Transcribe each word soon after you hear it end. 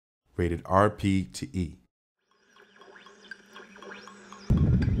rated RP to E.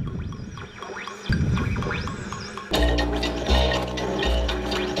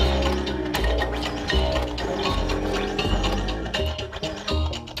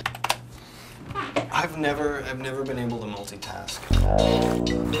 I've never been able to multitask.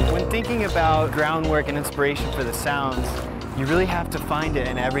 When thinking about groundwork and inspiration for the sounds, you really have to find it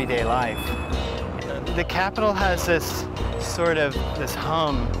in everyday life. The Capitol has this sort of this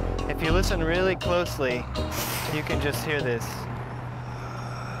hum. If you listen really closely, you can just hear this.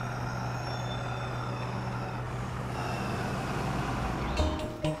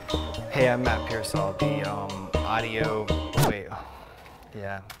 Hey, I'm Matt Pearsall, the audio. Wait.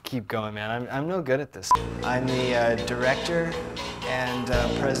 Yeah, keep going, man. I'm no good at this. I'm the director and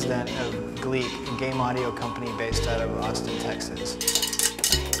president of Gleek, a game audio company based out of Austin, Texas.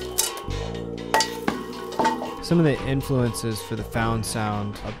 Some of the influences for the found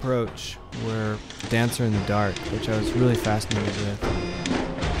sound approach were Dancer in the Dark, which I was really fascinated with.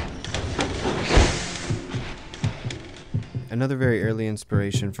 Another very early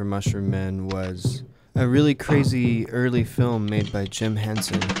inspiration for Mushroom Men was a really crazy early film made by Jim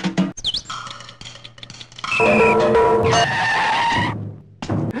Henson.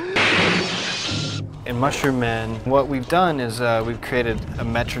 In Mushroom Men, what we've done is we've created a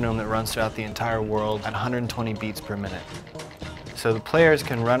metronome that runs throughout the entire world at 120 beats per minute. So the players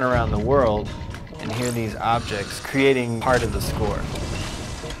can run around the world and hear these objects creating part of the score.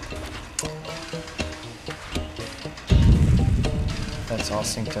 That's all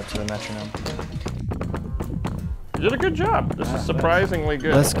synced up to the metronome. You did a good job. This is surprisingly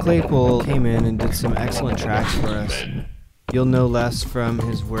good. Les Claypool came in and did some excellent tracks for us. You'll know Les from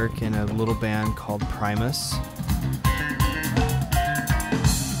his work in a little band called Primus.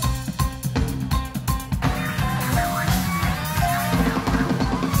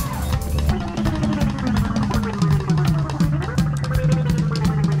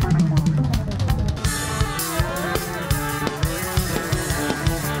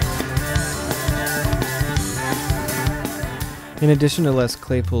 In addition to Les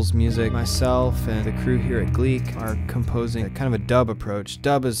Claypool's music, myself and the crew here at Gleek are composing kind of a dub approach.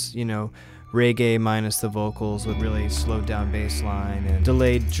 Dub is, you know, reggae minus the vocals with really slowed down bass line and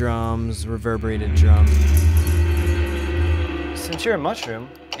delayed drums, reverberated drums. Since you're a mushroom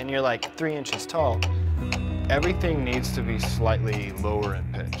and you're like 3 inches tall, everything needs to be slightly lower in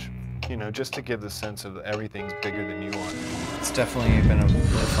pitch. You know, just to give the sense of everything's bigger than you are. It's definitely been a really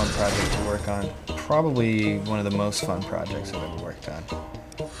fun project to work on. Probably one of the most fun projects I've ever worked on.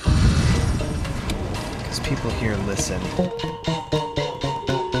 Because people here listen.